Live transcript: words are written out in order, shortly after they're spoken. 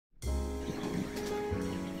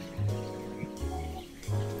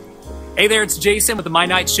Hey there, it's Jason with the My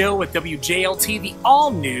Night Show with WJLT, the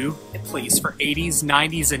all-new place for 80s,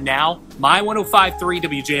 90s, and now, My 105.3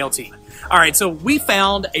 WJLT. All right, so we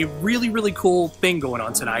found a really cool thing going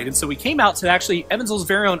on tonight, and so we came out to actually Evansville's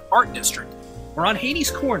very own art district. We're on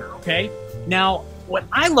Haney's Corner, okay? Now, what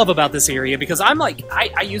I love about this area, because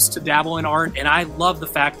I used to dabble in art, and I love the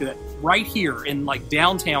fact that right here in like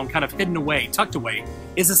downtown, kind of hidden away, tucked away,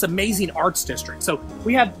 is this amazing arts district. So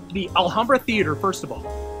we have the Alhambra Theater, first of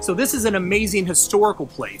all. So this is an amazing historical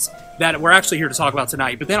place that we're actually here to talk about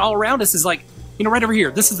tonight. But then all around us is like, you know, right over here,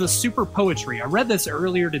 this is the super poetry. I read this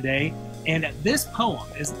earlier today, and this poem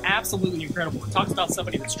is absolutely incredible. It talks about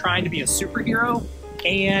somebody that's trying to be a superhero,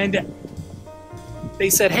 and they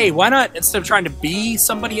said, hey, why not, instead of trying to be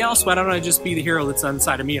somebody else, why don't I just be the hero that's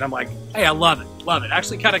inside of me? And I'm like, hey, I love it, love it.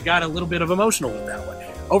 Actually kind of got a little bit of emotional with that one.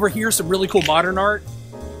 Over here, some really cool modern art.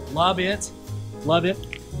 Love it, love it.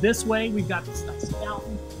 This way, we've got this nice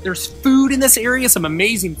fountain. There's food in this area, some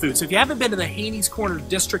amazing food. So if you haven't been to the Haney's Corner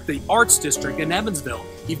District, the Arts District in Evansville,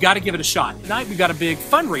 you've got to give it a shot. Tonight we've got a big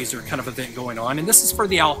fundraiser kind of event going on, and this is for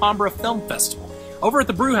the Alhambra Film Festival. Over at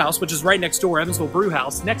the Brewhouse, which is right next door, Evansville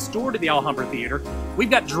Brewhouse, next door to the Alhambra Theater,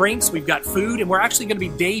 we've got drinks, we've got food, and we're actually going to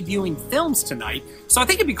be debuting films tonight. So I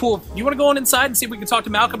think it'd be cool. You want to go on inside and see if we can talk to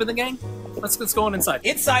Malcolm and the gang? Let's go on inside.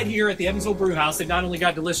 Inside here at the Evansville Brewhouse, they've not only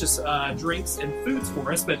got delicious drinks and foods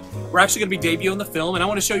for us, but we're actually going to be debuting the film, and I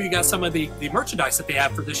want to show you guys some of the merchandise that they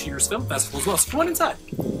have for this year's film festival as well. So come on inside.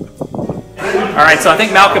 All right, so I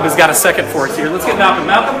think Malcolm has got a second for us here. Let's get Malcolm.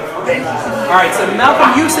 Malcolm? All right, so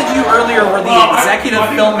Malcolm, you said you earlier were the executive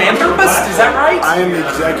philanthropist, is that right? I am the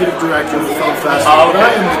executive director of the film festival, and I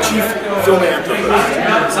am the chief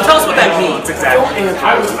philanthropist. So tell us what that means exactly.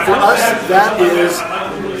 For us, that is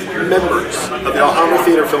members of the Alhambra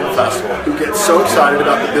Theater Film Festival who get so excited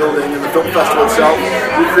about the building and the film festival itself.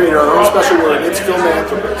 We created our own special word. It's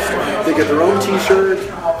philanthropist. They get their own T-shirt.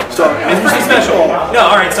 So it's pretty special. No,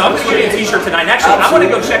 all right. So I'm going to give you a T-shirt tonight. And actually, I want to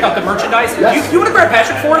go check out the merchandise. Yes. You want to grab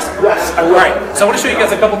Patrick for us? Yes, I will. All right. So I want to show you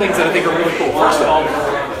guys a couple things that I think are really cool. First of all,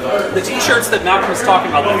 the T-shirts that Malcolm was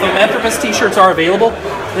talking about, the philanthropist T-shirts are available.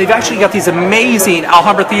 They've actually got these amazing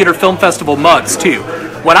Alhambra Theater Film Festival mugs too.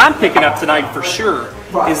 What I'm picking up tonight for sure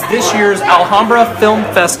is this year's Alhambra Film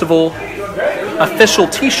Festival official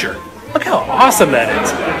T-shirt. Look how awesome that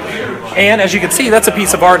is. And as you can see, that's a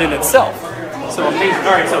piece of art in itself. So amazing.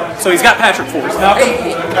 All right, so he's got Patrick for us. Now,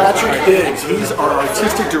 hey, Patrick Higgs, he's our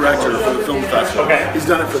artistic director for the film festival. Okay. He's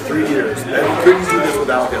done it for 3 years, and we couldn't do this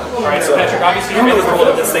without him. All right, so Patrick, obviously you're integral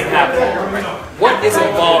to this thing happening. What is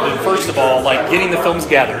involved in, first of all, like getting the films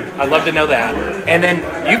gathered? I'd love to know that. And then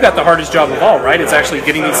you've got the hardest job of all, right? It's actually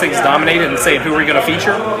getting these things nominated and saying who are we going to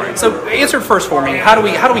feature. So answer first for me. How do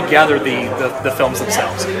we gather the films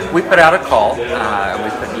themselves? We put out a call. We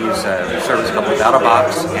use a service called Without a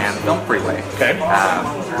Box and Film Freeway, okay.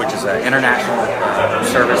 Which is an international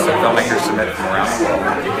service that filmmakers submit from around the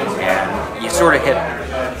world. And you sort of hit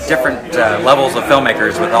different levels of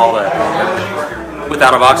filmmakers with all the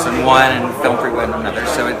Without a Box in one and Film Freeway in another.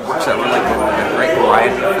 So it works out really good with a great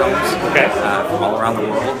variety of films from all around the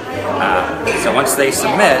world. So once they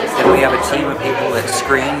submit, then we have a team of people that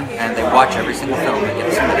screen and they watch every single film that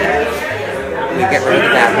gets submitted. We get rid of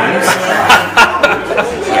the bad ones.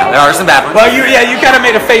 Yeah, there are some bad ones. Well, you kind of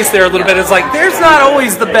made a face there a little bit. It's like there's not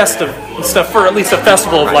always the best of stuff for at least a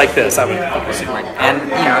festival like this. I would assume. And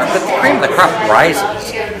but the cream of the crop rises,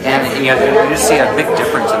 and you just see a big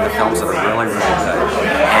difference in the films that are really good.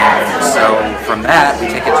 And so from that, we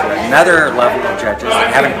take it to another level of judges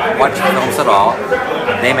that haven't watched the films at all.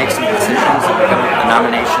 They make some decisions and become the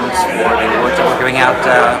nominations for the awards that we're giving out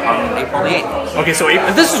on April the 8th. Okay, so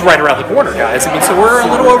this is right around the corner, guys. I mean, so we're a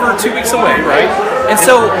little over 2 weeks away, right? And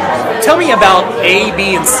so tell me about A,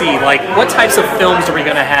 B, and C. Like, what types of films are we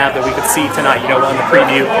going to have that we could see tonight, on the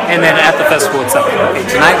preview, and then at the festival itself? Okay,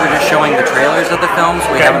 tonight we're just showing the trailers of the films.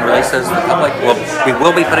 We haven't released those to the public. We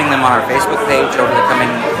will be putting them on our Facebook page over the coming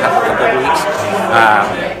couple of weeks.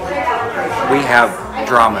 We have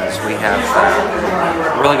dramas. We have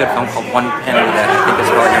a really good film called One Penny that I think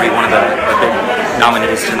is probably going to be one of the big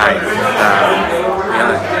nominees tonight. We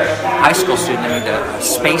have a high school student that made a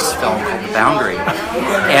space film called The Boundary.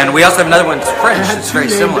 And we also have another one that's French. It's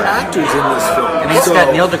very similar. Actors in this film. And it's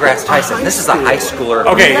got Neil deGrasse Tyson. This is a high schooler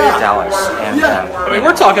from Dallas. And, I mean,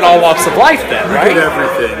 we're talking all walks of life then, right?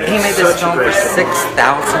 Everything. He made this film for $6,000.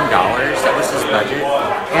 That was his budget.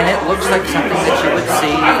 And it looks like something that you would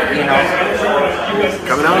see,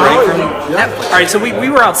 coming out right from Netflix. All right, so we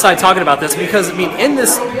were outside talking about this because, I mean, in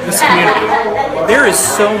this community, there is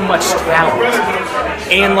so much talent.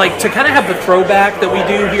 And like to kind of have the throwback that we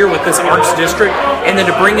do here with this arts district, and then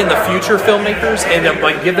to bring in the future filmmakers and to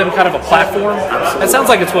like give them kind of a platform. That sounds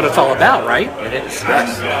like it's what it's all about, right? It is.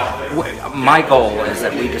 My goal is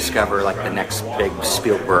that we discover like the next big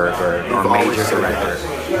Spielberg or major director.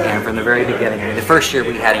 And from the very beginning, I mean, the first year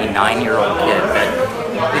we had a 9-year-old kid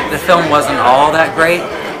that the film wasn't all that great,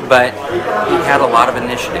 but he had a lot of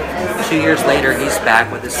initiative. 2 years later, he's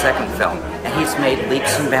back with his second film, and he's made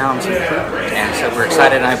leaps and bounds improvement. And so we're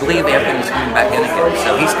excited, and I believe Anthony's coming back in again.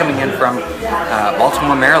 So he's coming in from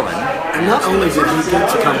Baltimore, Maryland. And not only did he get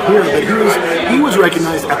to come here, but he was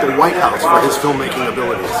recognized at the White House for his filmmaking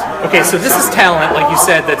abilities. Okay, so this is talent, like you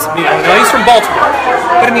said, that's, you know, he's from Baltimore.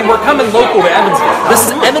 But I mean, we're coming local to Evansville. This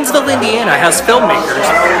is Evansville, Indiana, has filmmakers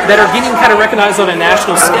that are getting kind of recognized on a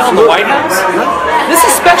national scale in the White House. This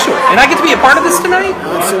is special, and I get to be a part of this tonight?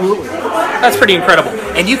 Absolutely. That's pretty incredible.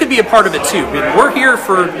 And you could be a part of it too. We're here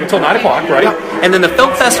for until 9 o'clock, right? Yeah. And then the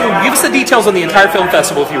film festival, give us the details on the entire film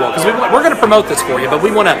festival if you will, because we're going to promote this for you, but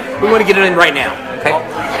we want to get it in right now. Okay.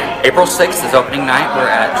 April 6th is opening night. We're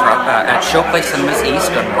at Showplace Cinemas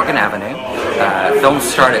East on Morgan Avenue. Films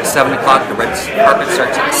start at 7 o'clock. The red carpet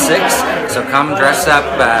starts at 6. So come dress up.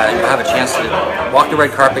 You'll have a chance to walk the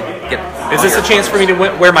red carpet. Is this a chance for me to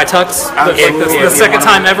wear my tux? Absolutely. The second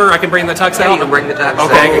time ever I can bring the tux out? You can bring the tux.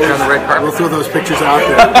 Okay. Get you on the red carpet. We'll throw those pictures out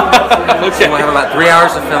there. Okay. So we'll have about 3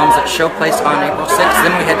 hours of films at Showplace on April 6th.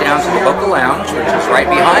 Then we head down to the local lounge, which is right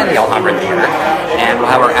behind the Alhambra Theater, and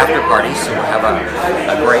we'll have our after party. So we'll have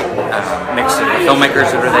a great mix of the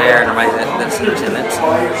filmmakers that are there and everybody that's in attendance.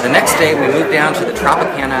 The next day we move down to the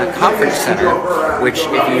Tropicana Conference Center, which,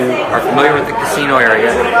 if you are familiar with the casino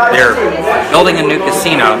area, they're building a new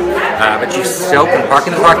casino, but you still can park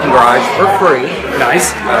in the parking garage for free.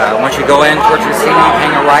 Nice. Once you go in towards the casino,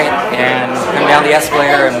 hang a right and come down the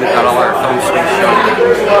escalator, and we've got all our film screens showing.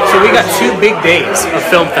 So we got 2 big days of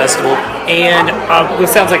film festival, and it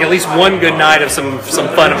sounds like at least one good night of some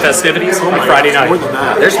fun and festivities on Friday night. More than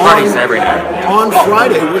that. There's parties every night. On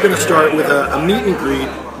Friday, we're going to start with a meet and greet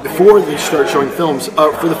before they start showing films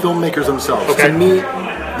for the filmmakers themselves. Okay. To meet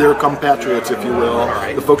their compatriots, if you will,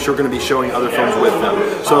 the folks who are going to be showing other films with them.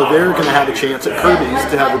 So they're going to have a chance at Kirby's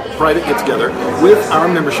to have a private get-together with our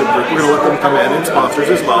membership group. We're going to let them come in and sponsors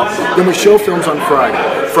as well. Then we show films on Friday.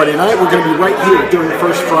 Friday night, we're going to be right here during the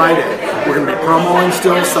first Friday. We're going to be promoing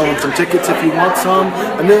still, selling some tickets if you want some,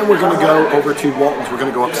 and then we're going to go over to Walton's. We're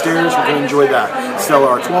going to go upstairs. We're going to enjoy that. Stella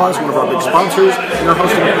Artois is one of our big sponsors, and they're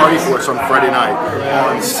hosting a party for us on Friday night.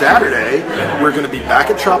 On Saturday, we're going to be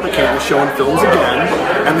back at Tropicana showing films again,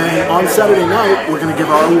 and then on Saturday night, we're going to give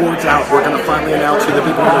our awards out. We're going to finally announce who the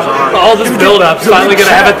big winners are. All this build-up, finally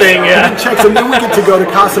going to have a thing, yeah. Checks, and then we get to go to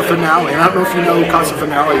Casa Finale. And I don't know if you know Casa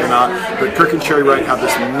Finale or not, but Kirk and Sherry Wright have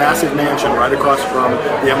this massive mansion right across from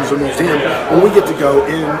the Evansville Museum, and we get to go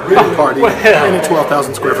in a party in a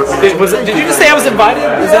 12,000 square foot mansion. Did you just say I was invited?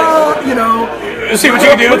 Well, you know, See what you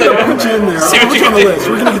can do with it. We're going to put you in there. See what you on can the do. list.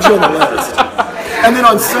 We're going to get you on the list. And then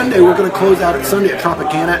on Sunday, we're going to close out at Sunday at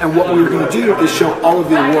Tropicana, and what we're going to do is show all of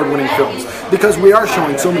the award-winning films. Because we are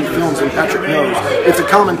showing so many films, and Patrick knows, it's a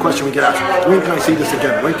common question we get asked, when can I see this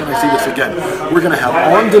again? When can I see this again? We're going to have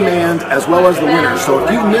on-demand as well as the winners, so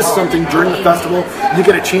if you miss something during the festival, you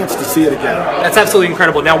get a chance to see it again. That's absolutely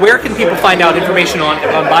incredible. Now, where can people find out information on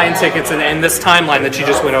buying tickets and this timeline that you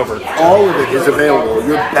just went over? All of it is available.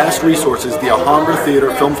 Your best resource is the Alhambra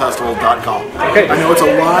Theater Filmfestival.com. Okay. I know it's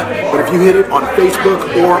a lot, but if you hit it on Facebook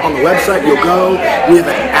or on the website, you'll go. We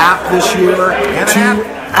have an app this year. It's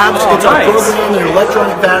our program in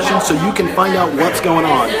electronic fashion, so you can find out what's going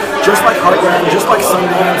on. Just like Heartland, just like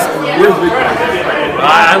Sundance, we're the big one.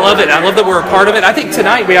 I love it. I love that we're a part of it. I think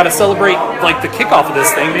tonight we ought to celebrate like the kickoff of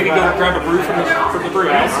this thing. Maybe go grab a brew from the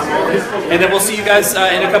Brewhouse, and then we'll see you guys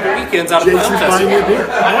in a couple weekends out of the film festival.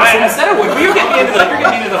 I said I would. You're getting me into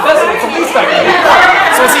the festival. It's the least I can do.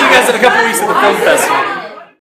 So we'll see you guys in a couple weeks at the film festival.